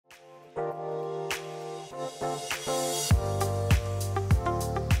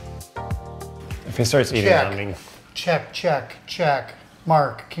If he starts eating on me. Check, check, check.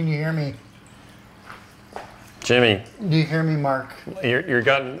 Mark, can you hear me? Jimmy. Do you hear me, Mark? You're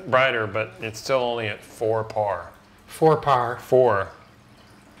gotten brighter, but it's still only at 4 par. 4 par. 4.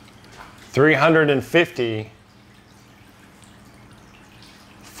 350.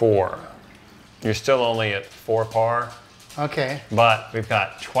 4. You're still only at 4 par. Okay. But we've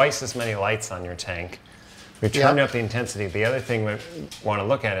got twice as many lights on your tank. We've turned up the intensity. The other thing we want to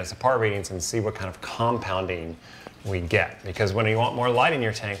look at is the par readings and see what kind of compounding we get. Because when you want more light in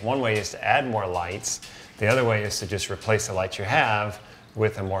your tank, one way is to add more lights. The other way is to just replace the light you have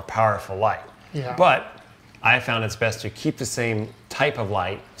with a more powerful light. Yeah. But I found it's best to keep the same type of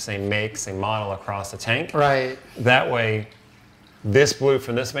light, same make, same model across the tank. Right. That way, this blue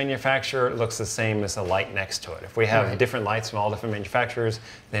from this manufacturer looks the same as the light next to it. If we have different lights from all different manufacturers,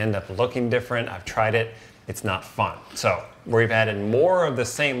 they end up looking different. I've tried it. It's not fun. So we've added more of the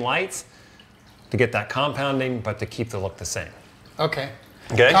same lights to get that compounding, but to keep the look the same. Okay.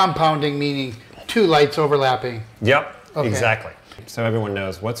 Okay. Compounding meaning 2 lights overlapping. Yep, okay. Exactly. So everyone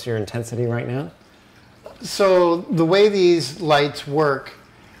knows, what's your intensity right now? So the way these lights work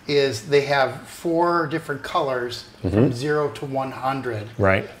is they have 4 different colors from 0 to 100.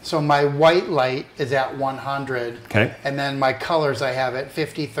 Right. So my white light is at 100. Okay. And then my colors I have at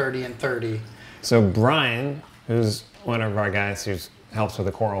 50, 30, and 30. So Brian, who's one of our guys who helps with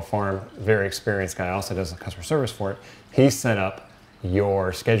the coral farm, very experienced guy, also does the customer service for it, he set up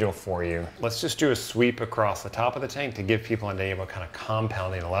your schedule for you. Let's just do a sweep across the top of the tank to give people an idea of what kind of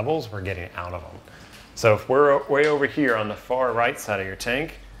compounding levels we're getting out of them. So if we're way over here on the far right side of your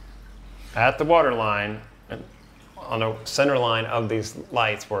tank, at the water line, and on the center line of these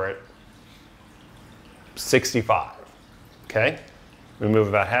lights, we're at 65, okay? We move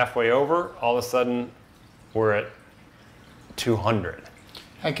about halfway over, all of a sudden we're at 200.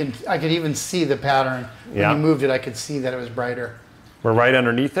 I could even see the pattern. When you moved it, I could see that it was brighter. We're right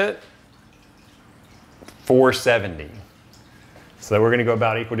underneath it, 470. So we're gonna go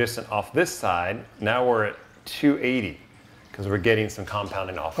about equidistant off this side. Now we're at 280 because we're getting some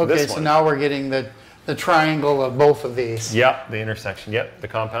compounding off of this one. Okay, so now we're getting the triangle of both of these. Yep, the intersection, yep, the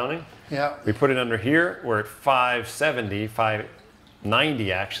compounding. Yep. We put it under here, we're at 570,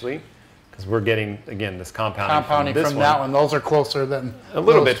 590 actually, because we're getting, again, this compounding from this that one. Those are closer than a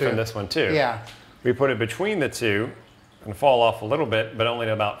little those bit two. from this one too. Yeah. We put it between the two and fall off a little bit, but only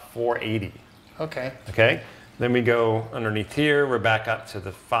to about 480. Okay. Okay. Then we go underneath here. We're back up to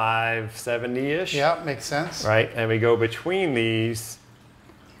the 570-ish. Yeah, makes sense. Right. And we go between these,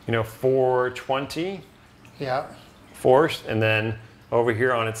 420. Yeah. Forced. And then over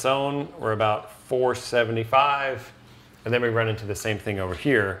here on its own, we're about 475. And then we run into the same thing over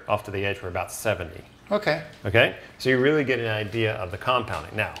here. Off to the edge, we're about 70. Okay. Okay. So you really get an idea of the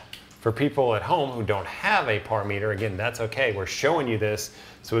compounding. Now, for people at home who don't have a par meter, again, that's okay. We're showing you this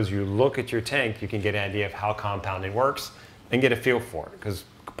so as you look at your tank, you can get an idea of how compounding works and get a feel for it. Because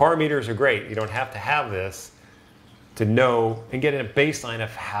par meters are great. You don't have to have this to know and get a baseline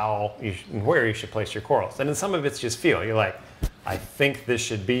of how and where you should place your corals. And then some of it's just feel. You're like, I think this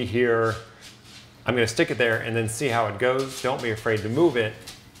should be here. I'm going to stick it there and then see how it goes. Don't be afraid to move it.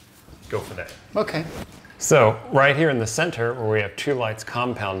 Go from there. Okay. So right here in the center where we have 2 lights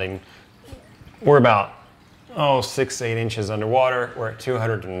compounding, we're about 6 to 8 inches underwater. We're at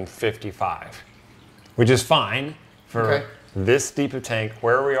 255, which is fine for this deep of tank.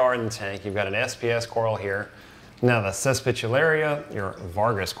 Where we are in the tank, you've got an SPS coral here. Now the Cespitularia, your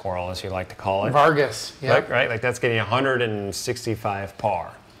Vargas coral as you like to call it. Vargas, yeah. Right, like that's getting 165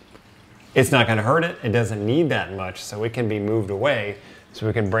 par. It's not going to hurt it. It doesn't need that much, so it can be moved away. So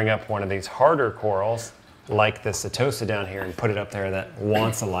we can bring up one of these harder corals like the Setosa down here and put it up there that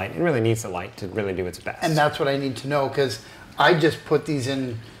wants the light and really needs the light to really do its best. And that's what I need to know, because I just put these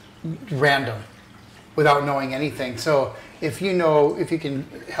in random without knowing anything. So if you can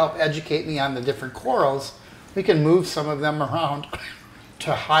help educate me on the different corals, we can move some of them around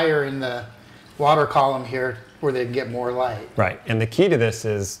to higher in the water column here where they get more light. Right, and the key to this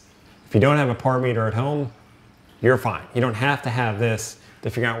is if you don't have a par meter at home, you're fine. You don't have to have this to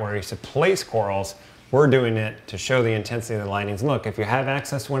figure out where you should place corals. We're doing it to show the intensity of the lightnings. Look, if you have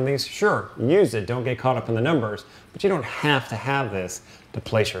access to one of these, sure, use it. Don't get caught up in the numbers, but you don't have to have this to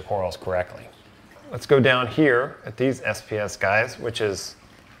place your corals correctly. Let's go down here at these SPS guys, which is,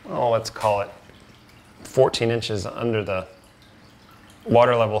 let's call it 14 inches under the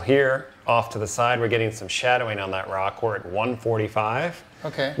water level here. Off to the side, we're getting some shadowing on that rock. We're at 145.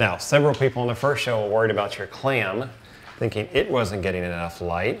 Okay. Now, several people in the first show were worried about your clam. thinking it wasn't getting enough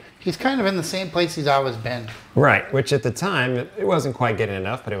light. He's kind of in the same place he's always been. Right, which at the time, it wasn't quite getting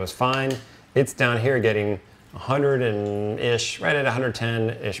enough, but it was fine. It's down here getting 100-ish, right at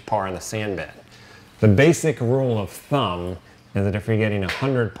 110-ish par on the sand bed. The basic rule of thumb is that if you're getting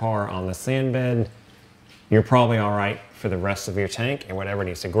 100 par on the sand bed, you're probably all right for the rest of your tank and whatever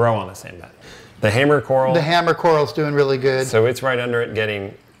needs to grow on the sand bed. The hammer coral. The hammer coral's doing really good. So it's right under it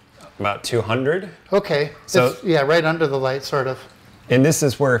getting about 200. Okay, So yeah, right under the light, sort of. And this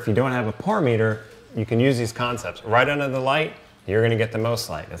is where if you don't have a par meter, you can use these concepts. Right under the light, you're gonna get the most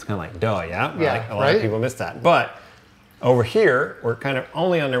light. That's kind of like, duh, yeah? Yeah, like, a lot of people miss that. But over here, we're kind of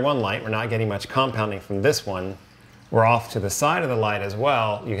only under one light. We're not getting much compounding from this one. We're off to the side of the light as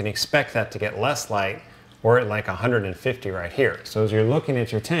well. You can expect that to get less light. We're at like 150 right here. So as you're looking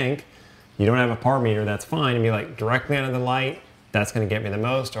at your tank, you don't have a par meter, that's fine. And be like directly under the light, that's gonna get me the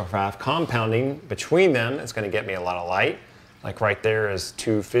most. Or if I have compounding between them, it's gonna get me a lot of light. Like right there is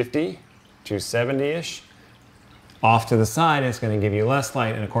 250, 270-ish. Off to the side, it's gonna give you less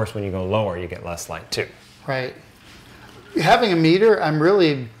light. And of course, when you go lower, you get less light too. Right. Having a meter, I'm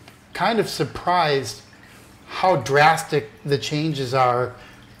really kind of surprised how drastic the changes are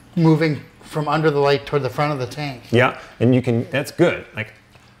moving from under the light toward the front of the tank. Yeah, and you can, that's good. Like,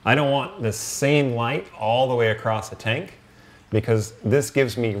 I don't want the same light all the way across the tank because this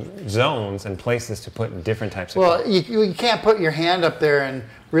gives me zones and places to put different types of Well, you can't put your hand up there and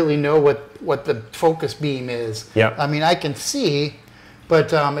really know what the focus beam is. Yep. I mean, I can see,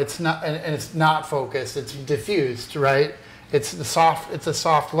 but it's not, and it's not focused. It's diffused, right? It's a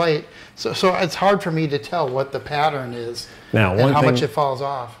soft light. So it's hard for me to tell what the pattern is Now, and how much it falls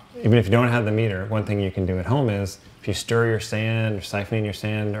off. Even if you don't have the meter, one thing you can do at home is if you stir your sand or siphoning your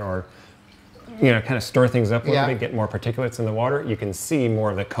sand or kind of stir things up a little bit, get more particulates in the water, you can see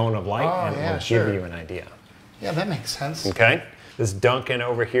more of the cone of light and it will give you an idea. Yeah, that makes sense. Okay. This Duncan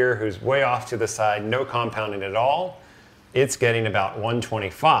over here, who's way off to the side, no compounding at all, it's getting about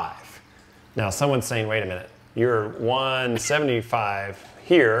 125. Now, someone's saying, wait a minute, you're 175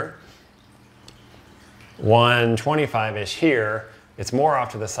 here, 125-ish here. It's more off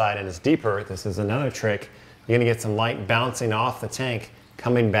to the side and it's deeper. This is another trick. You're gonna get some light bouncing off the tank,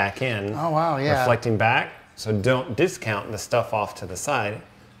 coming back in. Oh, wow, yeah. Reflecting back. So don't discount the stuff off to the side.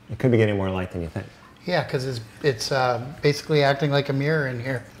 It could be getting more light than you think. Yeah, because it's basically acting like a mirror in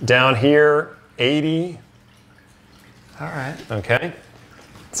here. Down here, 80. All right. Okay.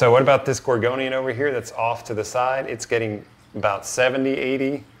 So what about this Gorgonian over here that's off to the side? It's getting about 70,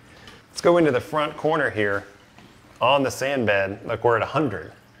 80. Let's go into the front corner here on the sand bed. Look, we're at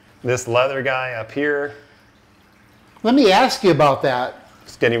 100. This leather guy up here. Let me ask you about that.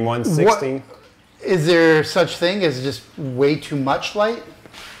 It's getting 160. Is there such thing as just way too much light?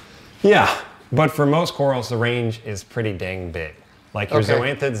 Yeah, but for most corals, the range is pretty dang big. Like your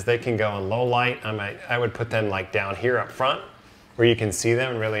zoanthids, they can go in low light. I would put them like down here up front where you can see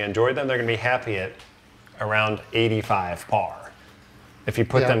them and really enjoy them. They're gonna be happy at around 85 par. If you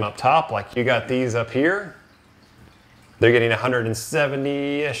put them up top, like you got these up here, they're getting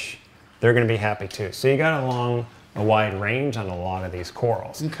 170-ish. They're gonna be happy too. So you got a wide range on a lot of these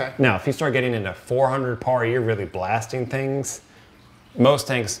corals. Okay. Now, if you start getting into 400 par, you're really blasting things. Most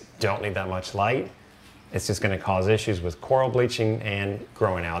tanks don't need that much light. It's just going to cause issues with coral bleaching and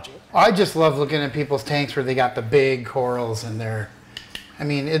growing algae. I just love looking at people's tanks where they got the big corals in there. I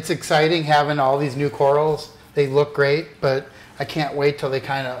mean, it's exciting having all these new corals. They look great, but I can't wait till they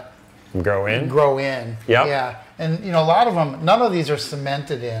kind of grow in. Yep. Yeah. And a lot of them, none of these are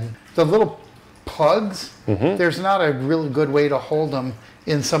cemented in. The little plugs, there's not a really good way to hold them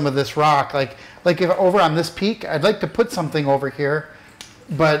in some of this rock. Like if over on this peak, I'd like to put something over here,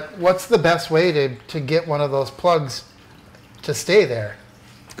 but what's the best way to get one of those plugs to stay there?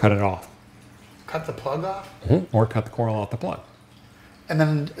 Cut it off. Cut the plug off? Or cut the coral off the plug. And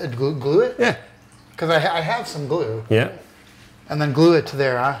then glue it? Yeah. Because I have some glue. Yeah. And then glue it to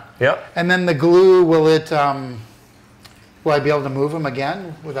there, huh? Yep. And then the glue, will I be able to move them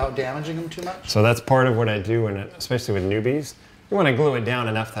again without damaging them too much? So that's part of what I do, especially with newbies. You want to glue it down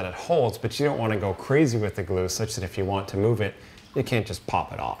enough that it holds, but you don't want to go crazy with the glue such that if you want to move it, you can't just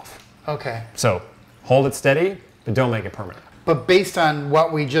pop it off. Okay. So hold it steady, but don't make it permanent. But based on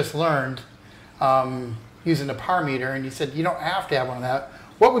what we just learned, using a par meter, and you said you don't have to have one of that,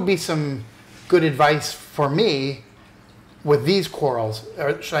 what would be some good advice for me with these corals?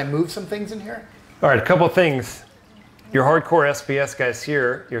 Or should I move some things in here? All right, a couple of things. Your hardcore SPS guys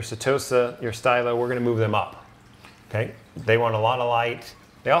here, your Setosa, your Stylo, we're gonna move them up, okay? They want a lot of light.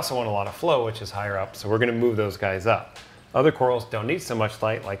 They also want a lot of flow, which is higher up, so we're gonna move those guys up. Other corals don't need so much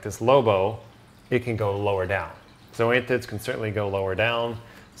light, like this Lobo, it can go lower down. Zoanthids can certainly go lower down.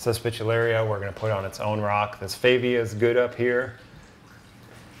 Suspicularia, we're going to put on its own rock. This Favia is good up here.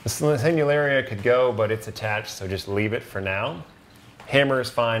 The Sinularia could go, but it's attached, so just leave it for now. Hammer is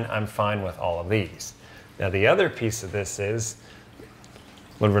fine. I'm fine with all of these. Now the other piece of this is,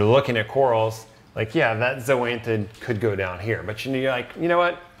 when we're looking at corals, like, yeah, that zoanthid could go down here, but you're like, you know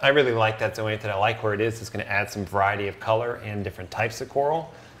what? I really like that zoanthid. I like where it is. It's going to add some variety of color and different types of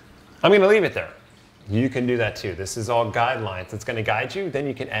coral. I'm going to leave it there. You can do that too. This is all guidelines. It's going to guide you. Then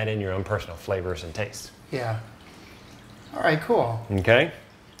you can add in your own personal flavors and tastes. Yeah. All right, cool. Okay.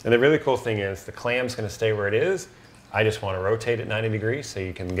 And the really cool thing is the clam's going to stay where it is. I just want to rotate it 90 degrees so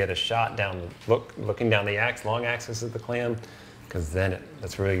you can get a shot down, looking down the long axis of the clam, because then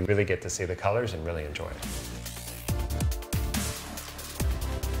let's really get to see the colors and really enjoy it.